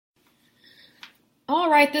All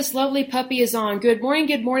right, this lovely puppy is on. Good morning,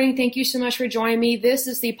 good morning. Thank you so much for joining me. This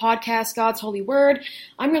is the podcast, God's Holy Word.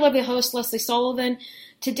 I'm your lovely host, Leslie Sullivan.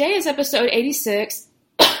 Today is episode 86.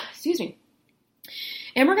 Excuse me.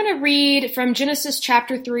 And we're going to read from Genesis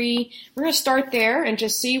chapter 3. We're going to start there and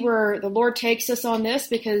just see where the Lord takes us on this,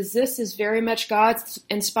 because this is very much God's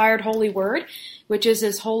inspired holy word, which is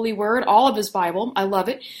his holy word, all of his Bible. I love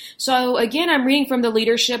it. So again, I'm reading from the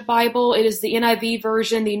Leadership Bible. It is the NIV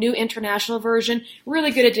version, the New International Version.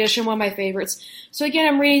 Really good edition, one of my favorites. So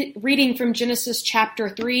again, I'm reading from Genesis chapter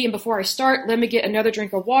 3. And before I start, let me get another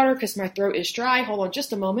drink of water because my throat is dry. Hold on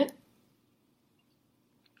just a moment.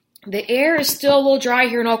 The air is still a little dry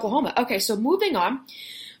here in Oklahoma. Okay, so moving on.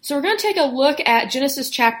 So we're going to take a look at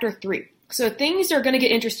Genesis chapter 3. So things are going to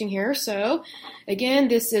get interesting here. So again,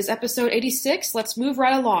 this is episode 86. Let's move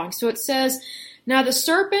right along. So it says, "Now the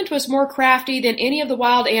serpent was more crafty than any of the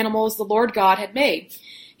wild animals the Lord God had made.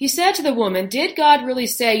 He said to the woman, 'Did God really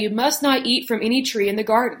say you must not eat from any tree in the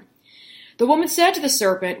garden?' The woman said to the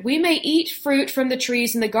serpent, 'We may eat fruit from the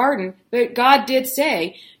trees in the garden, but God did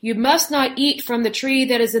say, you must not eat from the tree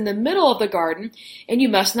that is in the middle of the garden, and you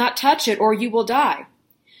must not touch it, or you will die.'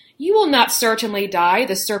 'You will not certainly die,'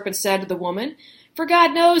 the serpent said to the woman, 'for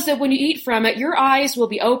God knows that when you eat from it, your eyes will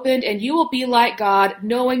be opened, and you will be like God,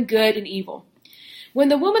 knowing good and evil.' When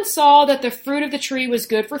the woman saw that the fruit of the tree was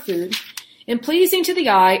good for food, and pleasing to the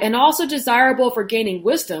eye, and also desirable for gaining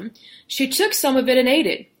wisdom, she took some of it and ate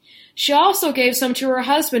it. She also gave some to her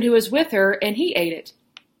husband who was with her, and he ate it."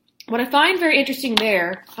 What I find very interesting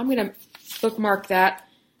there, I'm going to bookmark that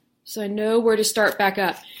so I know where to start back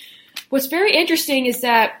up. What's very interesting is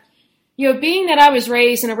that, being that I was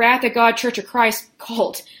raised in a Wrath of God Church of Christ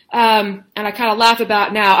cult, and I kind of laugh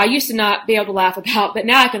about now. I used to not be able to laugh about, but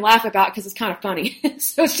now I can laugh about because it's kind of funny.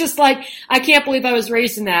 So it's just like, I can't believe I was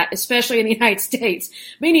raised in that, especially in the United States.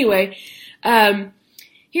 But anyway,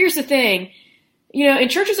 here's the thing. In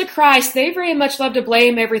Churches of Christ, they very much love to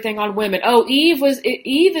blame everything on women. Oh, Eve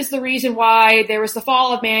is the reason why there was the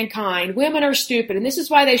fall of mankind. Women are stupid, and this is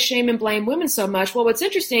why they shame and blame women so much. Well, what's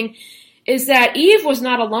interesting is that Eve was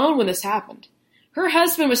not alone when this happened. Her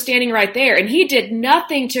husband was standing right there, and he did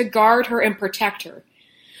nothing to guard her and protect her.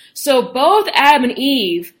 So both Adam and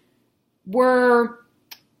Eve were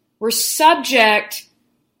subject.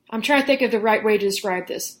 I'm trying to think of the right way to describe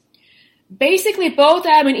this. Basically, both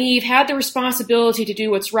Adam and Eve had the responsibility to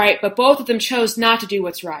do what's right, but both of them chose not to do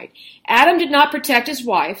what's right. Adam did not protect his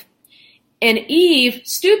wife, and Eve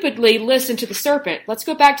stupidly listened to the serpent. Let's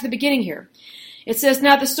go back to the beginning here. It says,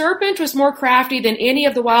 "Now the serpent was more crafty than any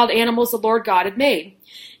of the wild animals the Lord God had made.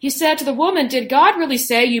 He said to the woman, 'Did God really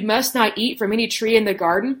say you must not eat from any tree in the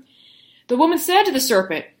garden?' The woman said to the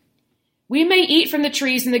serpent, 'We may eat from the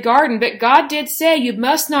trees in the garden, but God did say you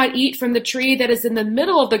must not eat from the tree that is in the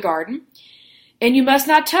middle of the garden, and you must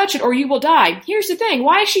not touch it or you will die.'" Here's the thing.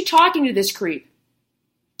 Why is she talking to this creep?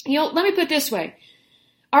 Let me put it this way.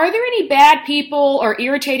 Are there any bad people or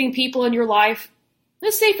irritating people in your life?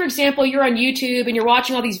 Let's say, for example, you're on YouTube and you're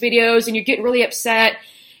watching all these videos and you're getting really upset,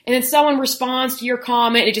 and then someone responds to your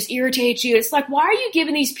comment and it just irritates you. It's like, why are you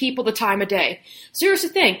giving these people the time of day? So here's the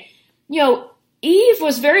thing. Eve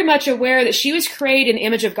was very much aware that she was created in the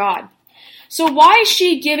image of God. So why is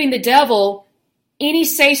she giving the devil any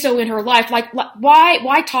say-so in her life? Like,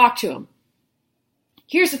 why talk to him?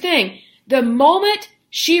 Here's the thing. The moment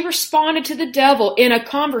she responded to the devil in a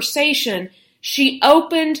conversation, she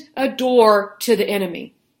opened a door to the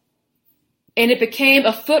enemy. And it became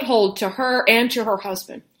a foothold to her and to her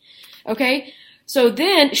husband. Okay? So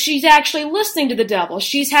then she's actually listening to the devil.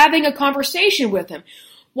 She's having a conversation with him.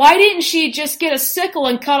 Why didn't she just get a sickle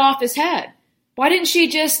and cut off his head? Why didn't she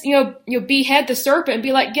just, behead the serpent and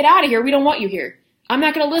be like, "Get out of here. We don't want you here. I'm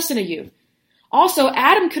not going to listen to you." Also,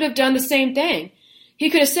 Adam could have done the same thing. He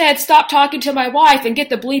could have said, "Stop talking to my wife and get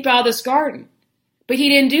the bleep out of this garden." But he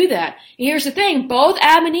didn't do that. And here's the thing. Both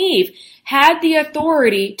Adam and Eve had the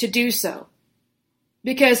authority to do so,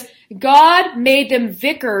 because God made them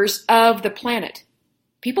vicars of the planet.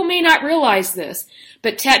 People may not realize this,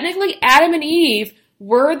 but technically Adam and Eve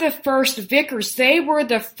were the first vicars. They were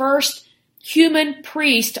the first human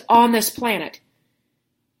priest on this planet.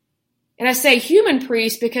 And I say human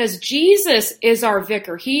priest because Jesus is our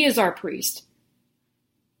vicar. He is our priest.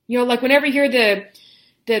 Like whenever you hear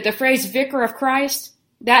the phrase vicar of Christ,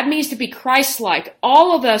 that means to be Christ-like.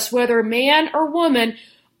 All of us, whether man or woman,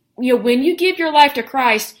 when you give your life to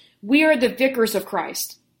Christ, we are the vicars of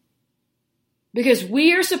Christ. Because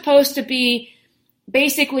we are supposed to be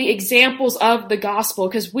basically examples of the gospel,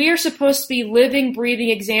 because we are supposed to be living, breathing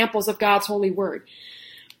examples of God's holy word.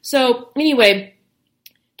 So anyway,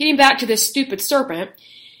 getting back to this stupid serpent,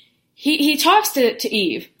 he talks to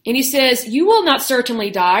Eve, and he says, "You will not certainly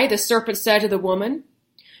die," the serpent said to the woman.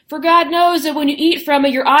 "For God knows that when you eat from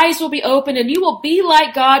it, your eyes will be opened, and you will be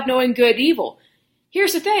like God, knowing good and evil."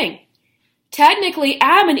 Here's the thing. Technically,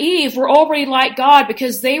 Adam and Eve were already like God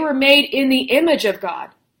because they were made in the image of God.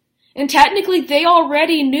 And technically, they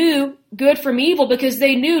already knew good from evil because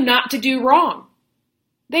they knew not to do wrong.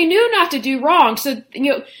 They knew not to do wrong. So,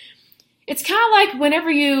 it's kind of like whenever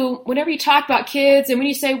you talk about kids and when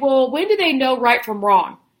you say, well, when do they know right from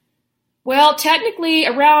wrong? Well, technically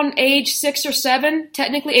around age 6 or 7,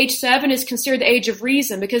 technically age 7 is considered the age of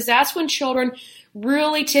reason because that's when children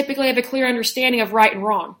really typically have a clear understanding of right and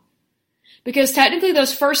wrong. Because technically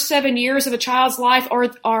those first 7 years of a child's life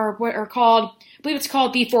are what are called, I believe it's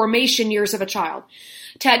called the formation years of a child.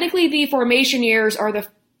 Technically the formation years are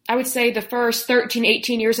I would say the first 13,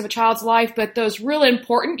 18 years of a child's life, but those real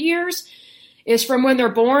important years is from when they're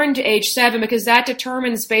born to age 7 because that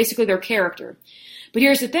determines basically their character. But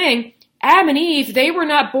here's the thing, Adam and Eve, they were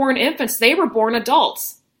not born infants, they were born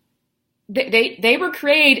adults. They were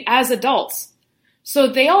created as adults. So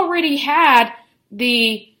they already had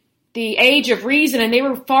the age of reason and they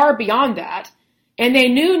were far beyond that. And they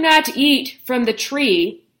knew not to eat from the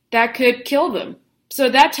tree that could kill them. So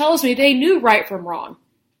that tells me they knew right from wrong.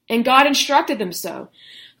 And God instructed them so.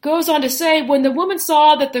 Goes on to say, when the woman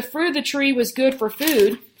saw that the fruit of the tree was good for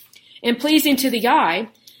food and pleasing to the eye,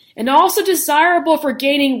 and also desirable for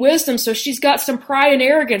gaining wisdom, so she's got some pride and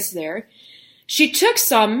arrogance there, she took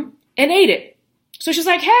some and ate it. So she's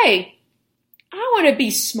like, hey, I want to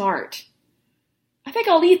be smart. I think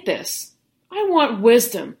I'll eat this. I want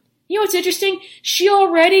wisdom. You know what's interesting? She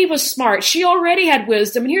already was smart. She already had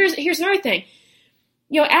wisdom. And here's another thing.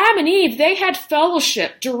 Adam and Eve, they had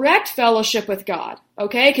fellowship, direct fellowship with God,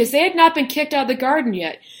 okay? Because they had not been kicked out of the garden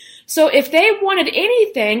yet. So if they wanted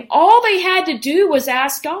anything, all they had to do was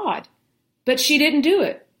ask God. But she didn't do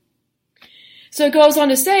it. So it goes on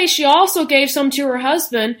to say, she also gave some to her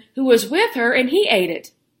husband who was with her, and he ate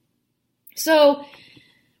it. So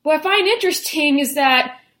what I find interesting is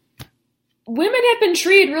that women have been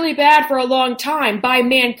treated really bad for a long time by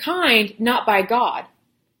mankind, not by God.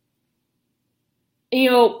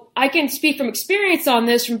 I can speak from experience on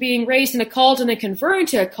this from being raised in a cult and then converting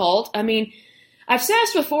to a cult. I mean, I've said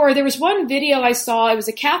this before. There was one video I saw. It was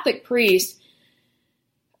a Catholic priest.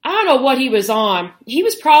 I don't know what he was on. He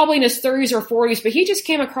was probably in his 30s or 40s, but he just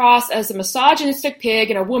came across as a misogynistic pig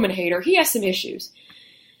and a woman hater. He has some issues.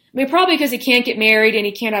 I mean, probably because he can't get married and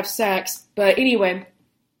he can't have sex. But anyway,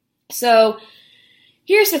 so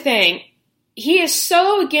here's the thing. He is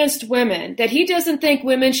so against women that he doesn't think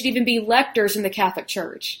women should even be lectors in the Catholic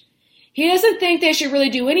Church. He doesn't think they should really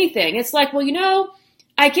do anything. It's like, well,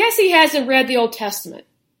 I guess he hasn't read the Old Testament.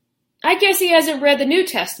 I guess he hasn't read the New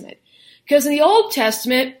Testament. Because in the Old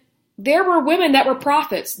Testament, there were women that were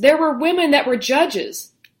prophets. There were women that were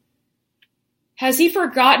judges. Has he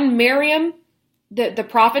forgotten Miriam, the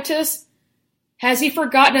prophetess? Has he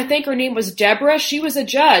forgotten, I think her name was Deborah? She was a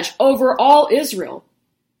judge over all Israel.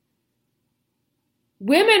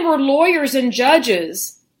 Women were lawyers and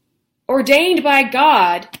judges ordained by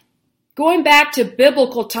God going back to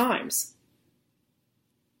biblical times.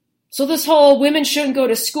 So this whole women shouldn't go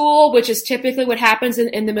to school, which is typically what happens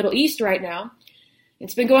in the Middle East right now.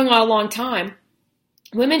 It's been going on a long time.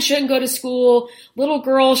 Women shouldn't go to school. Little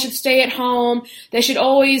girls should stay at home. They should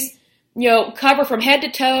always, cover from head to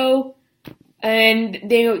toe. And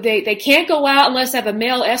they can't go out unless they have a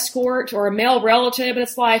male escort or a male relative. And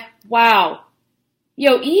it's like, wow.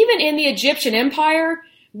 Even in the Egyptian Empire,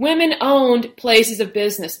 women owned places of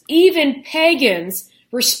business. Even pagans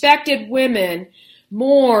respected women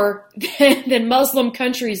more than Muslim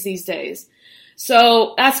countries these days.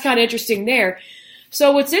 So that's kind of interesting there.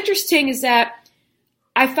 So what's interesting is that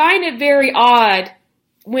I find it very odd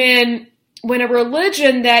when a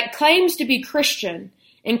religion that claims to be Christian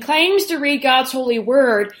and claims to read God's holy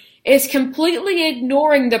word is completely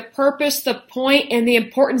ignoring the purpose, the point, and the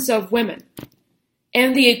importance of women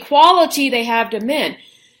and the equality they have to men.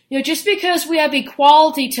 Just because we have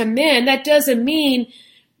equality to men, that doesn't mean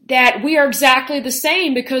that we are exactly the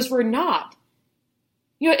same, because we're not.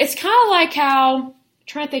 It's kind of like how, I'm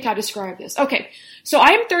trying to think how to describe this. Okay, so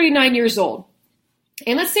I am 39 years old.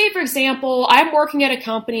 And let's say, for example, I'm working at a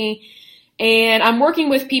company and I'm working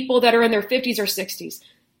with people that are in their 50s or 60s.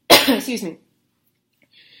 Excuse me.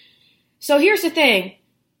 So here's the thing.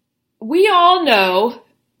 We all know,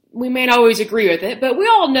 we may not always agree with it, but we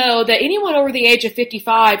all know that anyone over the age of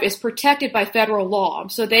 55 is protected by federal law,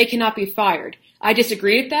 so they cannot be fired. I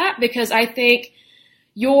disagree with that because I think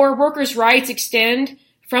your workers' rights extend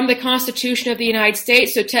from the Constitution of the United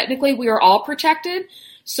States, so technically we are all protected.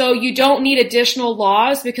 So you don't need additional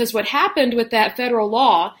laws, because what happened with that federal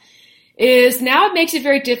law is now it makes it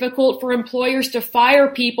very difficult for employers to fire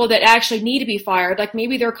people that actually need to be fired. Like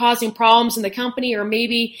maybe they're causing problems in the company, or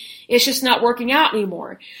maybe it's just not working out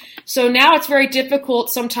anymore. So now it's very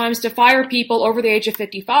difficult sometimes to fire people over the age of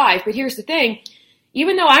 55. But here's the thing.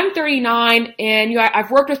 Even though I'm 39 and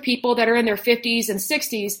I've worked with people that are in their 50s and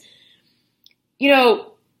 60s,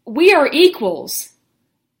 we are equals.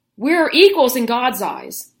 We're equals in God's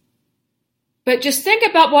eyes. But just think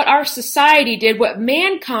about what our society did, what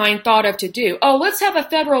mankind thought of to do. Oh, let's have a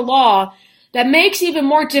federal law that makes it even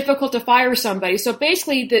more difficult to fire somebody. So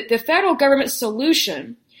basically, the federal government's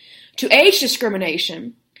solution to age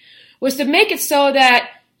discrimination was to make it so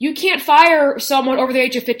that you can't fire someone over the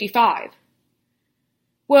age of 55.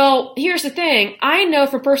 Well, here's the thing. I know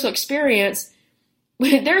from personal experience,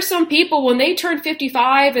 there's some people, when they turn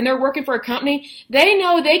 55 and they're working for a company, they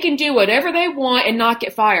know they can do whatever they want and not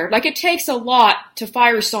get fired. Like, it takes a lot to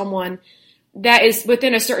fire someone that is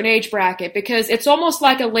within a certain age bracket, because it's almost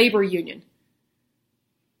like a labor union.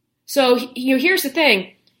 So, here's the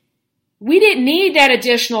thing. We didn't need that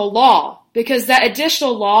additional law, because that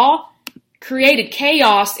additional law created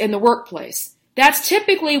chaos in the workplace. That's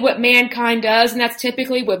typically what mankind does, and that's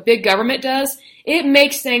typically what big government does. It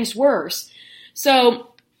makes things worse.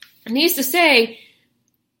 So, needless to say,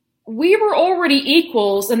 we were already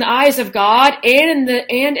equals in the eyes of God and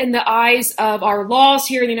in the eyes of our laws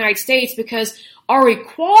here in the United States, because our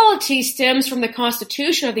equality stems from the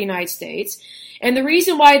Constitution of the United States. And the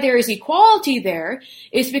reason why there is equality there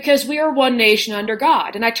is because we are one nation under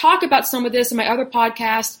God. And I talk about some of this in my other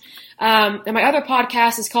podcast. And my other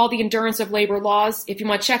podcast is called The Endurance of Labor Laws. If you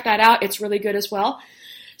want to check that out, it's really good as well.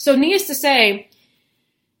 So, needless to say,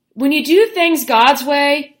 when you do things God's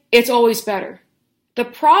way, it's always better. The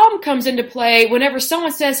problem comes into play whenever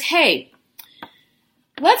someone says, hey,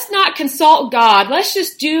 let's not consult God. Let's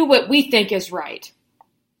just do what we think is right.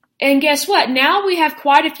 And guess what? Now we have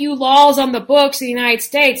quite a few laws on the books in the United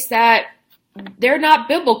States that they're not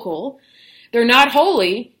biblical, they're not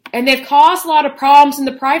holy, and they've caused a lot of problems in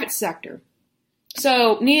the private sector.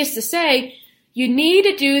 So, needless to say, you need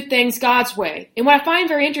to do things God's way. And what I find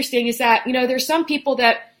very interesting is that, there's some people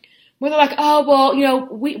that, where they're like, oh, well,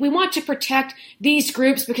 we want to protect these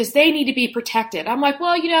groups because they need to be protected. I'm like,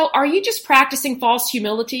 well, are you just practicing false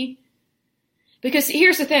humility? Because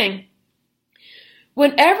here's the thing.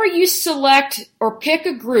 Whenever you select or pick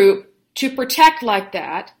a group to protect like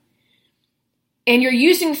that, and you're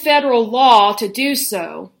using federal law to do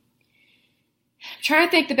so, I'm trying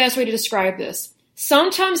to think the best way to describe this.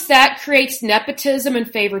 Sometimes that creates nepotism and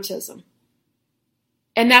favoritism.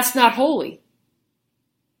 And that's not holy.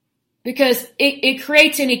 Because it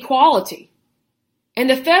creates inequality. And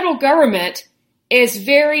the federal government is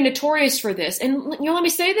very notorious for this. And let me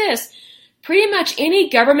say this. Pretty much any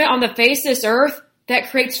government on the face of this earth that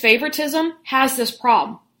creates favoritism has this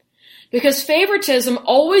problem. Because favoritism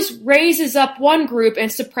always raises up one group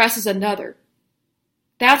and suppresses another.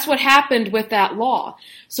 That's what happened with that law.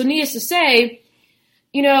 So, needless to say,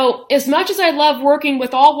 as much as I love working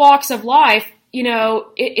with all walks of life,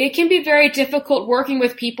 it can be very difficult working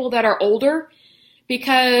with people that are older,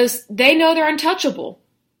 because they know they're untouchable.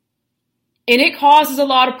 And it causes a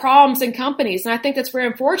lot of problems in companies. And I think that's very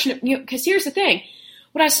unfortunate, because here's the thing.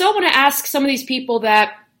 What I so want to ask some of these people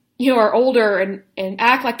that, are older and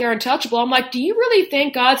act like they're untouchable, I'm like, do you really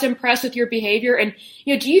think God's impressed with your behavior? And,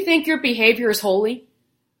 do you think your behavior is holy?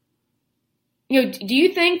 Do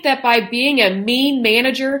you think that by being a mean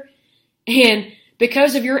manager and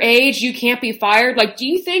because of your age, you can't be fired? Like, do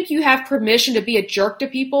you think you have permission to be a jerk to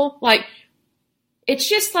people? Like, it's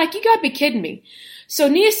just like, you gotta be kidding me. So,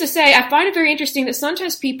 needless to say, I find it very interesting that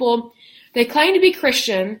sometimes people, they claim to be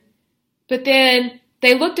Christian, but then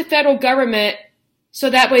they look to federal government so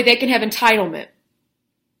that way they can have entitlement.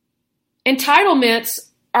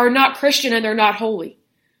 Entitlements are not Christian and they're not holy.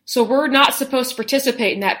 So we're not supposed to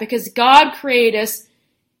participate in that, because God created us,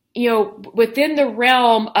 within the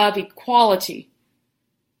realm of equality.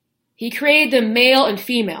 He created them male and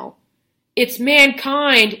female. It's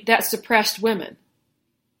mankind that suppressed women.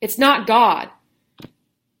 It's not God.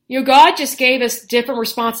 God just gave us different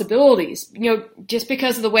responsibilities, just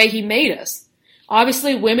because of the way he made us.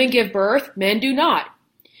 Obviously, women give birth, men do not.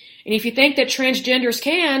 And if you think that transgenders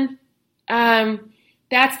can,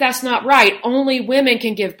 that's not right. Only women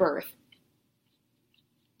can give birth.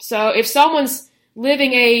 So if someone's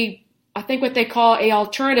living I think what they call a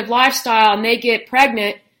alternative lifestyle, and they get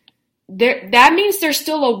pregnant, that means they're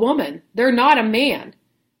still a woman. They're not a man.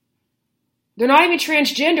 They're not even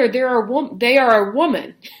transgender. They are a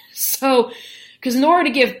woman. So Because in order to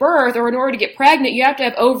give birth or in order to get pregnant, you have to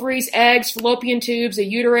have ovaries, eggs, fallopian tubes, a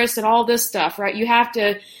uterus, and all this stuff, right? You have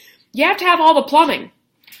to have all the plumbing.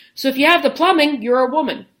 So if you have the plumbing, you're a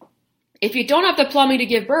woman. If you don't have the plumbing to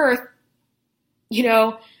give birth,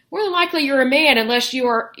 more than likely you're a man unless you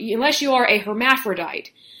are a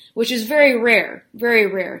hermaphrodite, which is very rare, very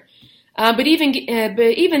rare. But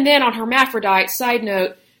even then on hermaphrodites, side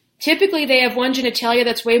note, typically they have one genitalia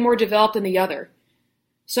that's way more developed than the other.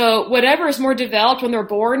 So whatever is more developed when they're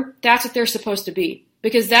born, that's what they're supposed to be.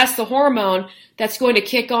 Because that's the hormone that's going to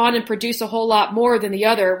kick on and produce a whole lot more than the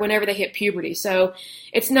other whenever they hit puberty. So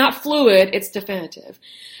it's not fluid, it's definitive.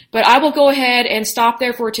 But I will go ahead and stop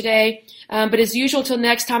there for today. But as usual, till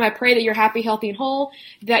next time, I pray that you're happy, healthy, and whole,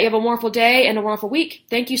 that you have a wonderful day and a wonderful week.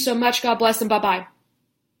 Thank you so much. God bless and bye-bye.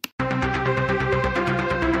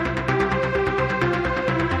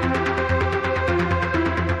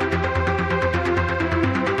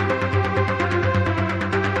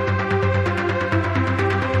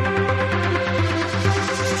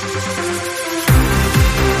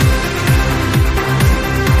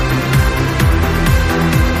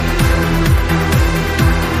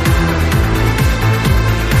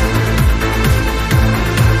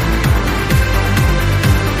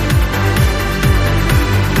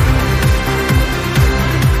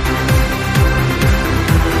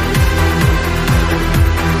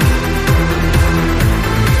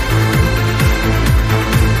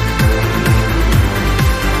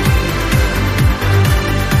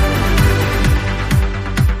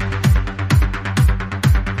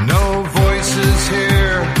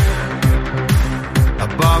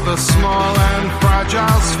 A small and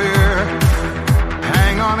fragile sphere.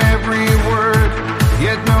 Hang on every word,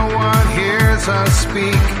 yet no one hears us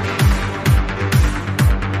speak.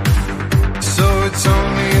 So it's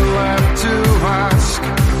only left to ask,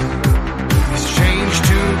 is change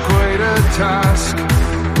too great a task?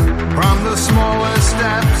 From the smallest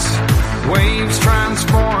steps, waves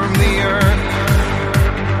transform the earth.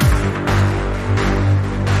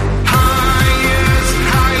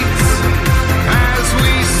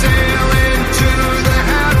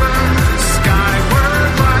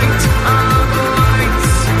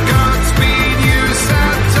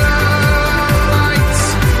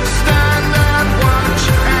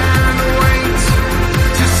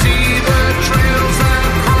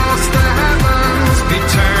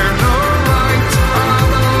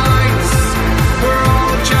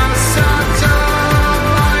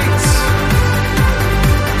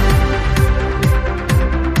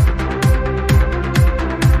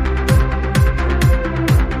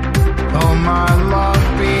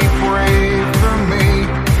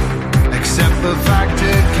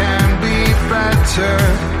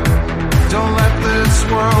 Don't let this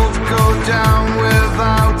world go down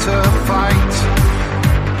without a fight.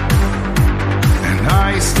 And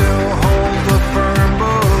I still hold a firm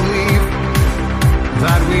belief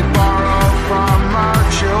that we borrow from our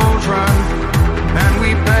children, and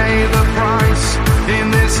we pay the price in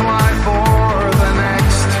this life or the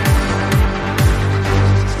next.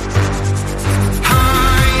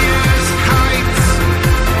 Highest heights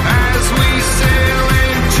as we sail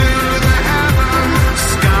into the heavens,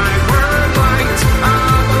 skyward light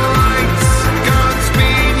of lights,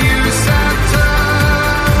 Godspeed you satellites.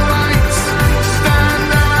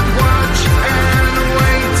 Stand and watch and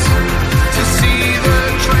wait to see the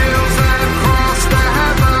trails that cross the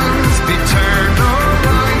heavens. Eternal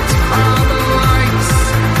light of lights,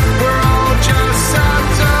 we're all just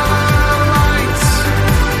satellites.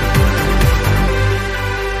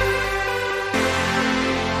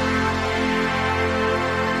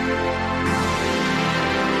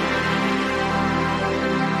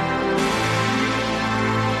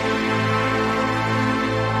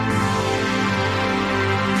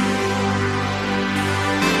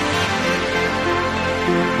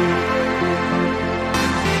 Thank you.